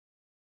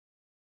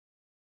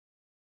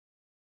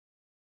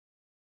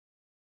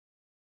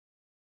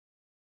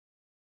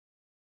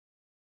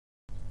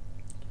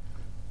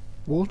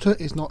Water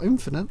is not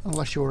infinite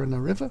unless you're in a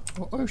river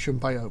or ocean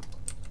biome.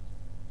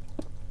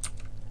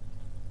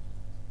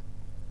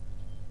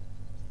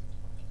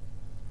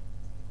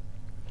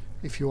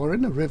 If you are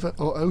in a river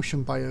or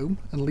ocean biome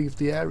and leave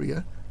the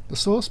area, the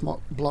source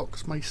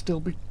blocks may still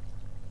be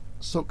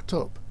sucked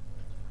up,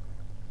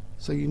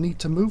 so you need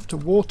to move to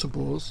water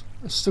bores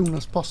as soon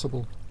as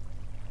possible.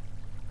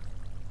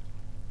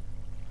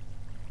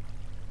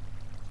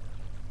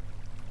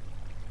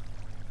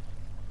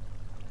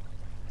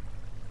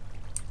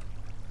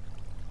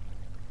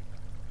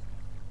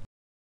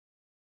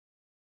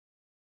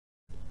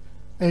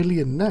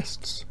 Alien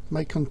nests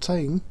may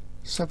contain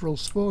several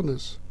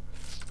spawners.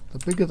 The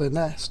bigger the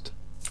nest,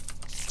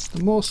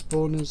 the more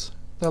spawners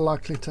they're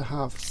likely to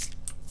have.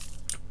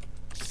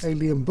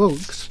 Alien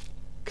bugs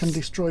can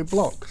destroy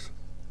blocks,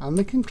 and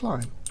they can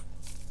climb.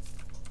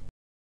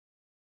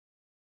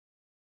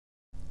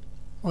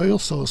 Oil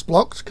source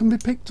blocks can be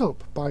picked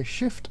up by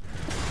shift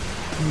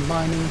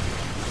combining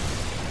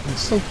in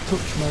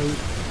self-touch mode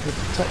with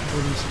the tech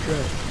buttons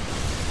tray.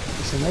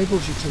 This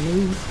enables you to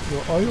move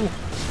your oil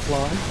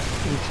supply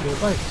into your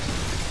base,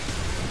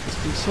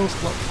 as these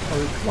source blocks are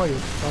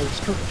required by the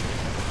structure.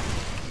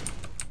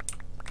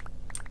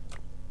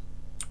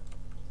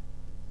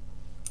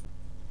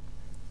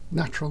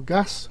 Natural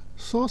gas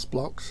source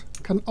blocks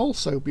can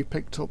also be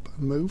picked up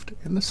and moved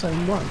in the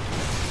same way.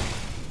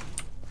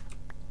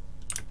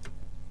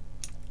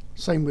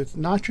 Same with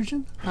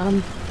nitrogen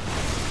and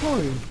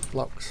chlorine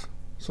blocks,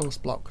 source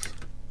blocks.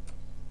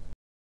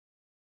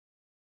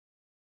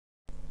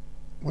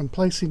 When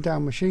placing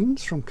down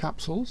machines from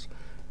capsules,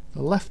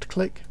 the left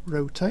click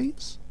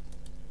rotates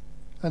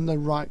and the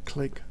right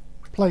click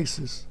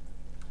places.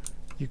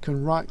 You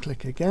can right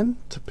click again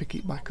to pick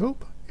it back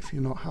up if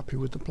you're not happy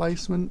with the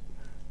placement,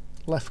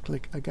 left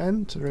click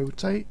again to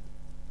rotate,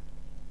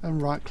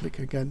 and right click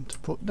again to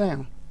put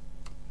down.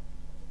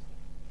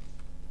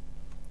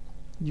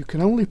 You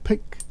can only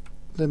pick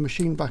the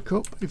machine back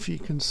up if you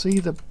can see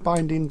the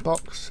binding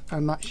box,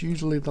 and that's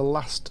usually the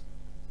last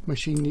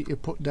machine that you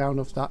put down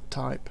of that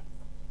type.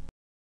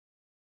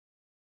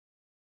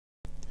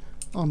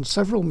 On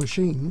several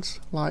machines,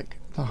 like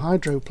the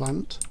hydro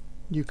plant,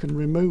 you can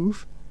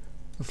remove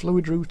the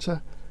fluid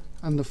router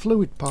and the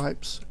fluid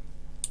pipes,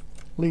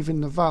 leaving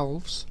the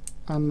valves,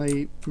 and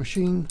the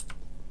machine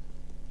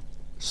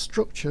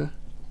structure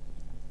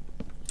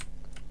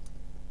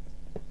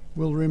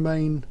will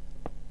remain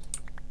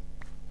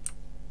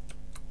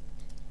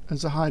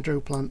as a hydro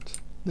plant.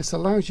 This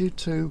allows you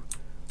to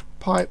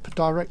pipe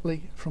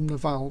directly from the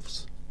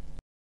valves.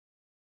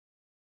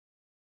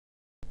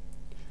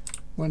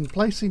 When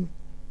placing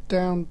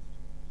down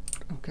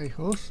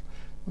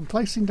when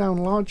placing down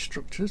large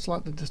structures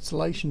like the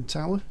distillation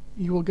tower,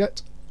 you will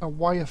get a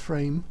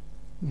wireframe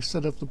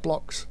instead of the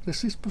blocks.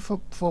 This is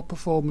for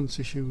performance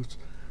issues.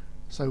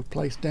 So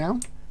place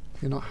down.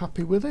 If you're not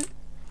happy with it,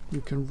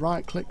 you can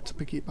right click to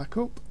pick it back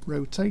up,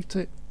 rotate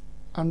it,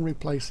 and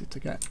replace it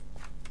again.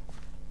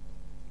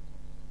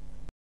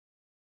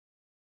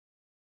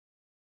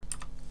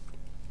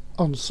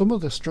 On some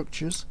of the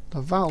structures, the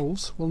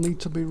valves will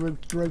need to be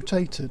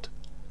rotated.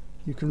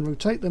 You can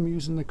rotate them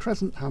using the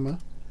crescent hammer.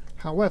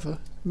 However,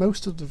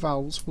 most of the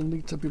valves will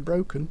need to be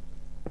broken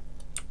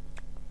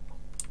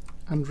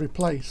and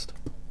replaced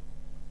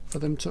for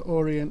them to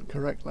orient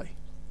correctly.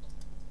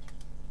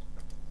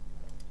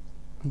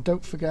 And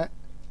don't forget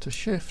to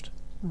shift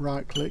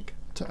right click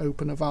to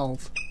open a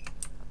valve.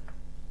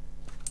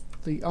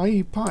 The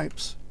IE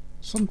pipes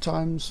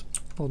sometimes,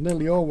 or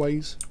nearly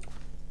always,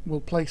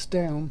 will place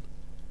down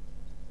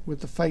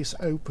with the face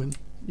open.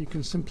 You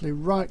can simply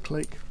right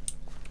click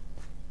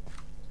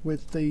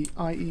with the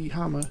IE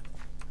hammer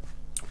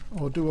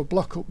or do a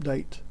block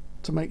update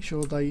to make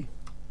sure they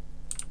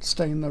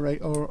stay in the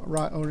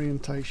right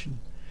orientation.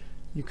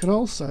 You can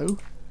also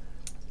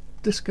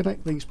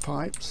disconnect these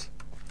pipes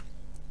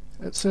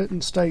at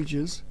certain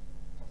stages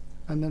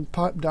and then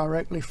pipe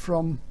directly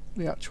from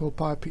the actual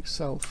pipe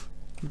itself.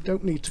 You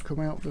don't need to come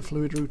out with the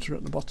fluid router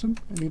at the bottom,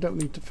 and you don't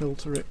need to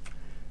filter it,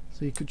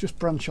 so you could just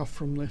branch off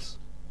from this.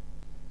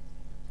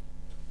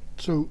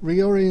 To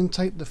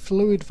reorientate the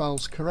fluid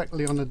valves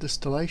correctly on a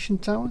distillation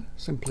tower,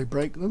 simply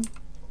break them,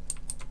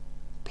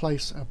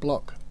 place a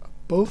block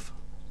above,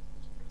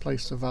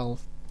 place the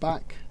valve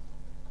back,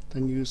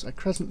 then use a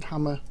crescent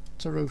hammer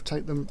to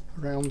rotate them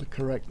around the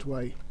correct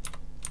way.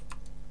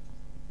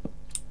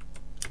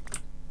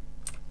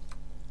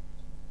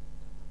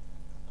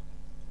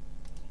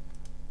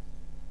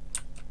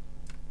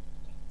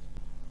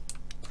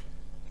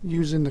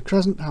 Using the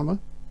crescent hammer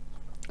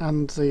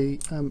and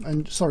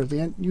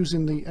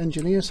using the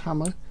engineer's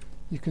hammer,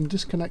 you can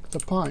disconnect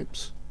the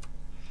pipes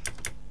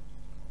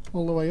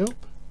all the way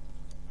up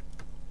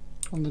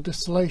on the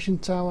distillation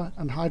tower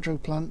and hydro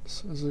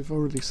plants, as we've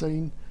already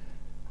seen.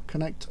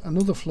 Connect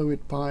another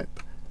fluid pipe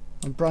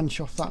and branch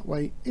off that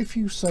way if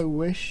you so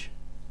wish,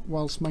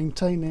 whilst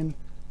maintaining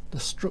the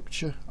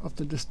structure of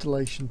the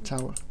distillation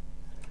tower.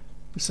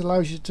 This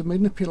allows you to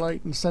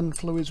manipulate and send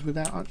fluids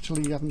without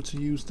actually having to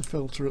use the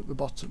filter at the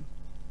bottom.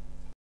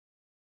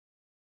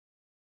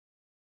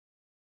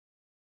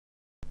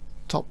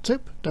 Top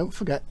tip, don't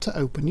forget to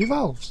open your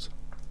valves.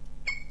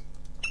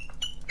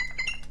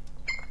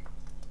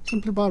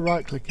 Simply by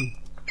right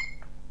clicking.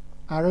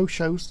 Arrow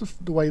shows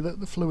the way that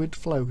the fluid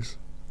flows.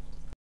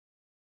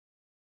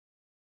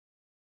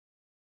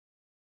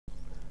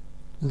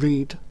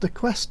 Read the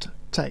quest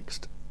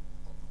text.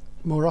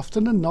 More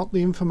often than not,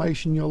 the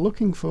information you're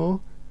looking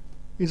for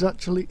is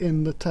actually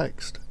in the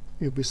text.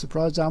 You'll be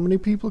surprised how many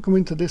people come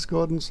into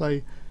Discord and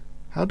say,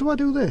 how do I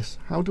do this?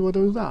 How do I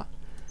do that?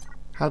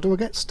 How do I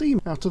get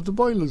steam out of the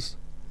boilers?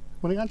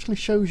 When it actually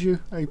shows you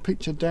a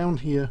picture down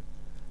here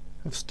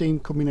of steam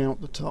coming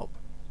out the top.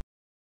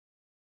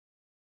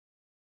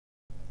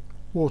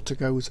 Water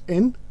goes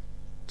in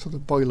to the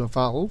boiler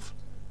valve,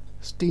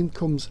 steam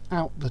comes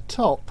out the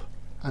top,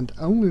 and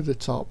only the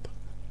top,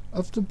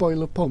 of the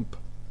boiler pump.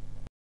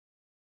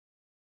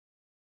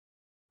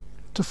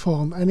 To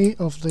form any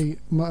of the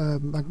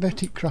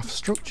magnetic craft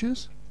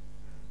structures,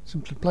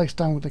 simply place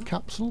down with a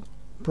capsule,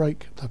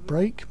 break the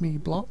break me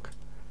block,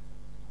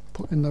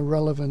 put in the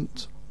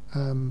relevant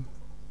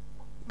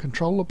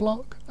controller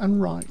block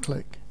and right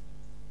click.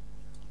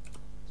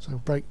 So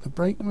break the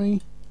break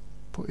me,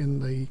 put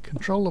in the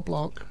controller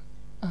block,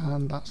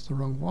 and that's the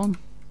wrong one.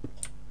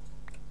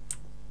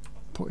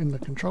 Put in the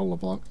controller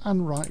block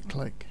and right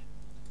click.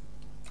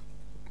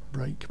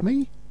 Break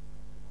me,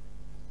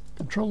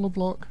 controller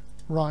block,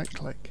 right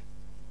click.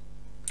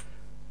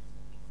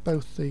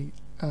 Both the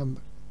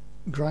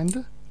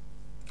grinder,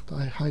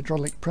 the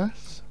hydraulic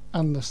press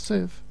and the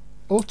sieve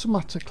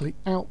automatically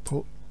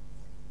output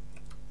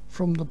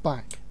from the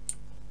back.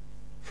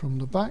 From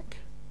the back,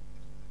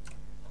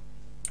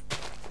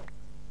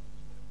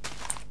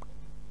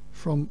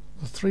 from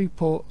the 3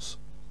 ports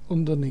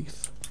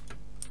underneath.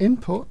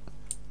 Input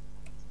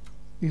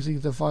is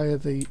either via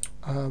the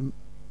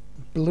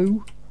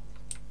blue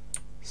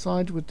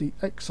side with the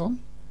X on,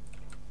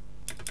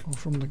 or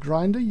from the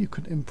grinder you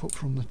can input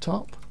from the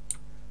top.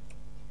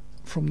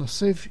 From the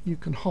sieve you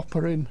can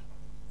hopper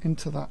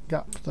into that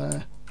gap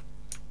there,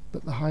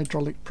 but the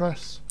hydraulic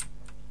press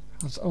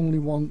has only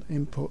one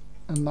input,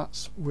 and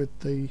that's with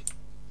the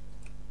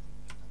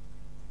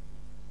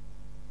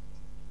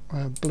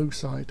blue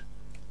side.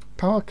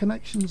 Power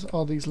connections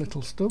are these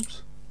little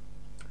stubs,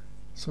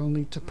 so I'll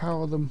need to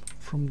power them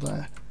from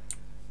there.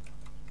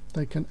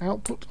 They can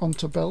output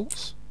onto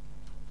belts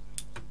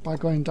by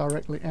going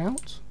directly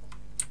out,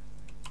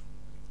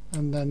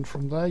 and then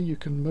from there you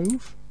can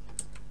move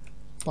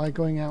by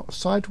going out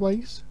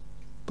sideways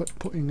but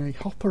putting a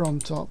hopper on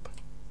top,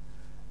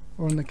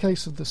 or in the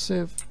case of the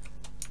sieve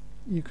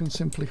you can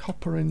simply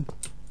hopper in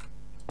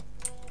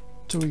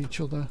to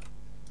each other.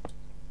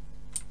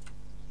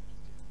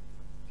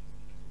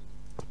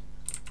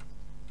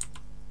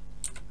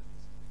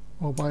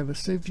 Or by the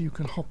sieve you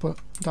can hopper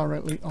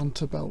directly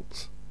onto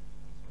belts.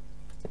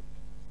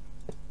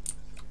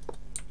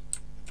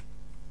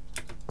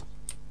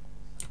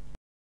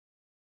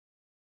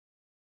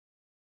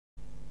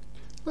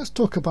 Let's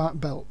talk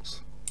about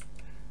belts.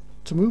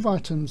 To move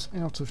items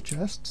out of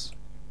chests,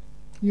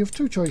 you have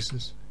 2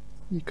 choices.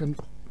 You can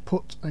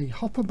put a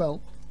hopper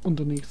belt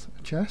underneath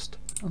a chest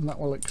and that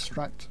will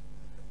extract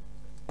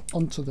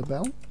onto the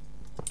belt,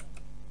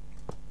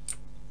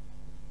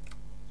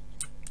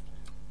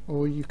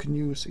 or you can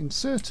use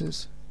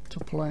inserters to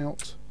pull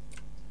out,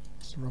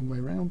 it's the wrong way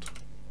around,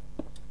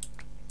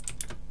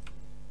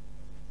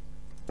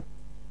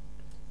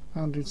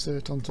 and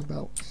insert onto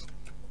belts.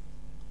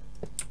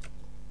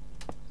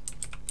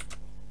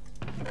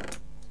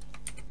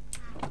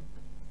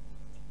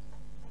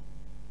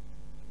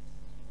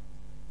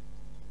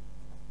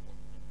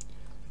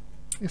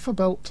 If a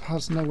belt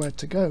has nowhere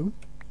to go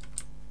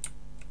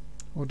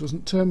or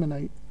doesn't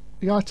terminate,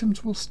 the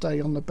items will stay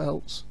on the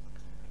belts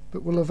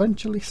but will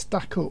eventually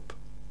stack up.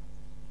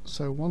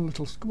 So one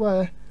little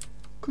square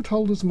could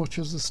hold as much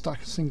as a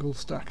single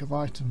stack of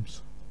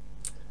items.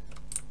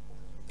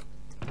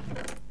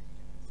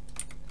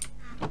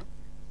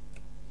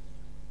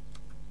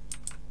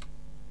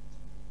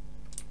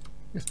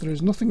 If there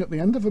is nothing at the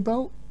end of a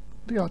belt,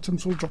 the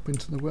items will drop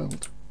into the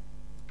world.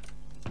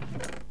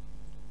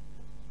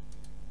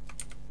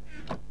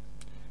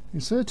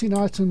 Inserting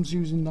items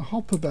using the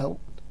hopper belt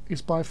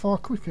is by far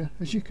quicker,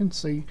 as you can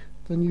see,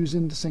 than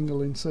using the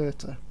single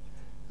inserter,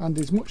 and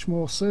is much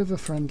more server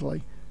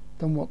friendly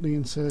than what the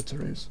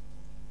inserter is.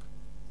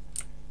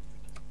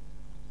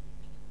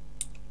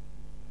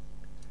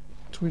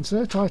 To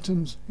insert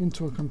items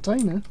into a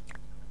container,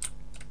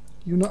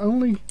 you not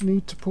only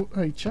need to put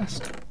a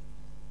chest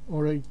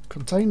or a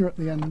container at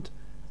the end,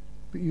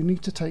 but you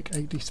need to take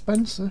a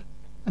dispenser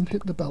and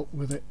hit the belt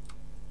with it.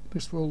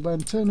 This will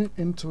then turn it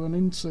into an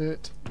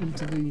insert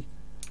into the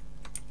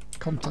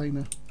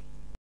container.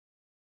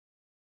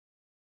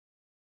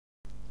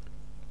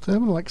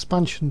 Thermal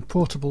expansion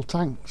portable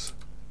tanks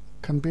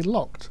can be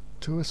locked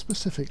to a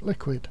specific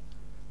liquid.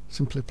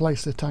 Simply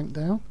place the tank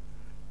down,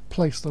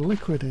 place the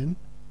liquid in,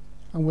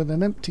 and with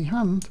an empty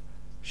hand,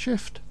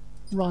 shift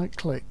right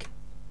click.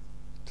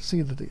 To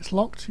see that it's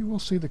locked, you will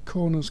see the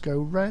corners go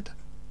red,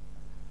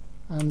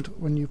 and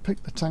when you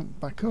pick the tank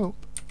back up,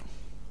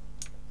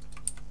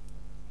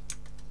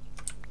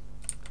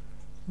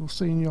 you'll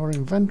see in your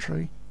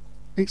inventory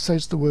it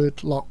says the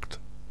word locked.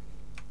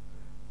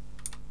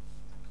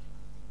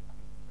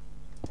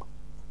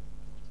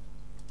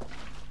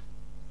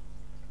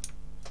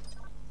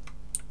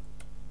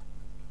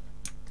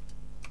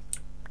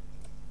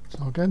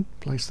 So again,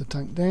 place the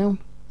tank down,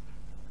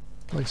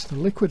 place the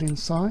liquid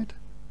inside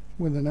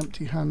with an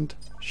empty hand,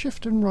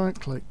 shift and right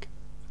click.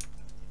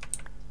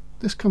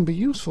 This can be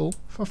useful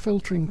for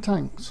filtering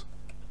tanks.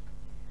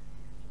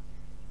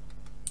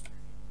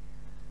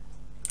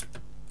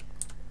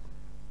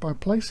 By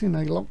placing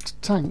a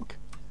locked tank,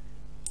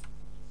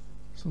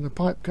 so the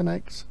pipe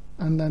connects,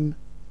 and then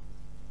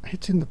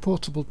hitting the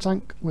portable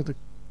tank with a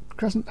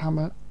crescent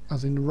hammer,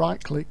 as in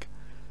right click,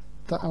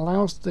 that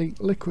allows the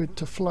liquid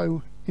to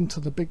flow into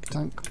the big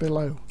tank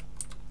below.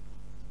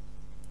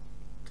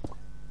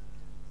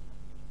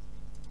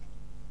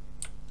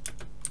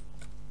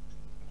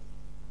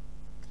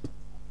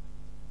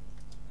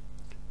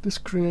 This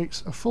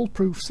creates a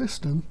foolproof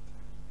system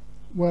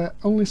where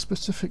only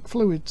specific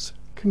fluids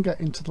can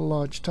get into the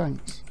large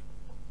tanks.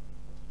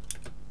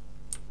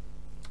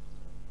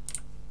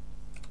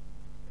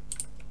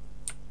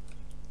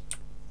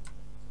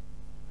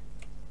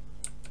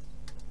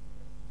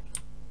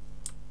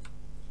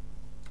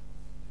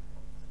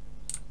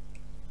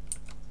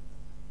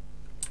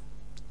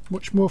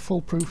 Much more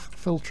foolproof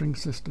filtering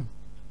system.